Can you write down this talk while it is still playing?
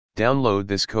Download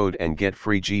this code and get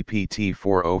free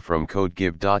GPT-4o from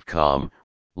codegive.com,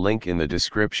 link in the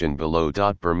description below.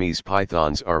 Burmese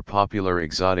pythons are popular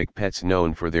exotic pets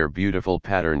known for their beautiful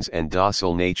patterns and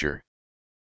docile nature.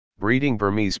 Breeding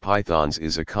Burmese pythons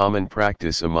is a common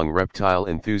practice among reptile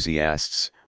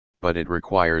enthusiasts, but it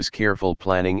requires careful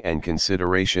planning and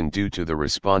consideration due to the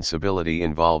responsibility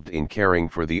involved in caring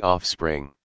for the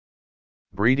offspring.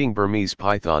 Breeding Burmese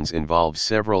pythons involves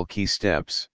several key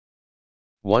steps.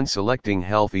 1. Selecting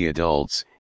healthy adults.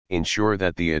 Ensure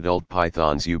that the adult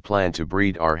pythons you plan to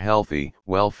breed are healthy,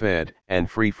 well-fed, and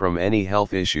free from any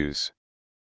health issues.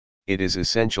 It is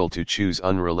essential to choose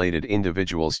unrelated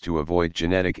individuals to avoid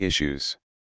genetic issues.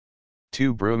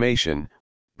 2. Brumation.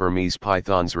 Burmese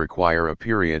pythons require a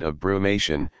period of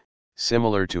brumation,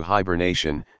 similar to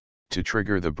hibernation, to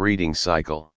trigger the breeding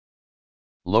cycle.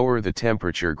 Lower the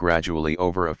temperature gradually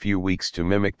over a few weeks to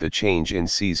mimic the change in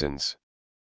seasons.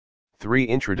 3.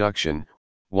 Introduction.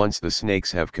 Once the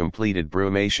snakes have completed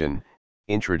brumation,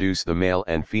 introduce the male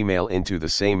and female into the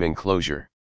same enclosure.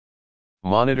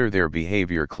 Monitor their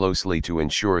behavior closely to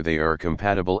ensure they are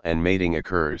compatible and mating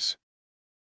occurs.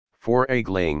 4. Egg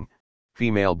laying.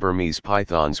 Female Burmese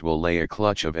pythons will lay a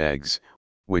clutch of eggs,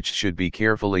 which should be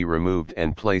carefully removed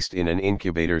and placed in an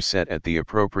incubator set at the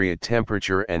appropriate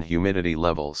temperature and humidity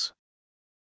levels.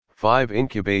 5.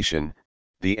 Incubation.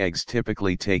 The eggs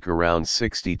typically take around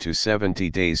 60 to 70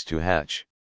 days to hatch.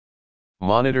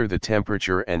 Monitor the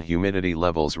temperature and humidity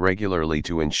levels regularly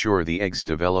to ensure the eggs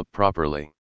develop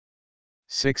properly.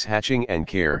 6. Hatching and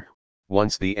care.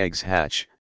 Once the eggs hatch,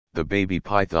 the baby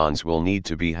pythons will need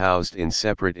to be housed in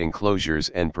separate enclosures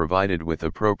and provided with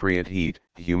appropriate heat,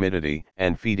 humidity,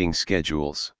 and feeding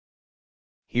schedules.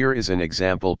 Here is an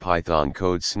example Python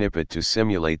code snippet to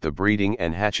simulate the breeding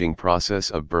and hatching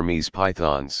process of Burmese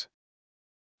pythons.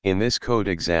 In this code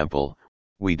example,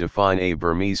 we define a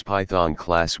Burmese python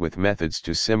class with methods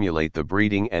to simulate the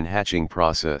breeding and hatching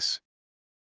process.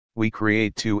 We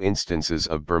create 2 instances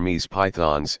of Burmese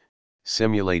pythons,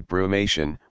 simulate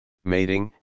brumation,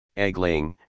 mating, egg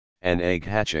laying, and egg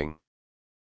hatching.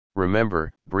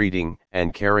 Remember, breeding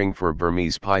and caring for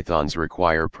Burmese pythons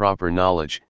require proper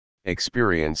knowledge,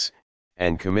 experience,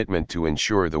 and commitment to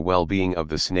ensure the well-being of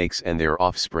the snakes and their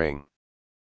offspring.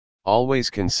 Always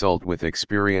consult with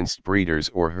experienced breeders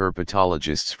or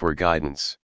herpetologists for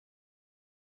guidance.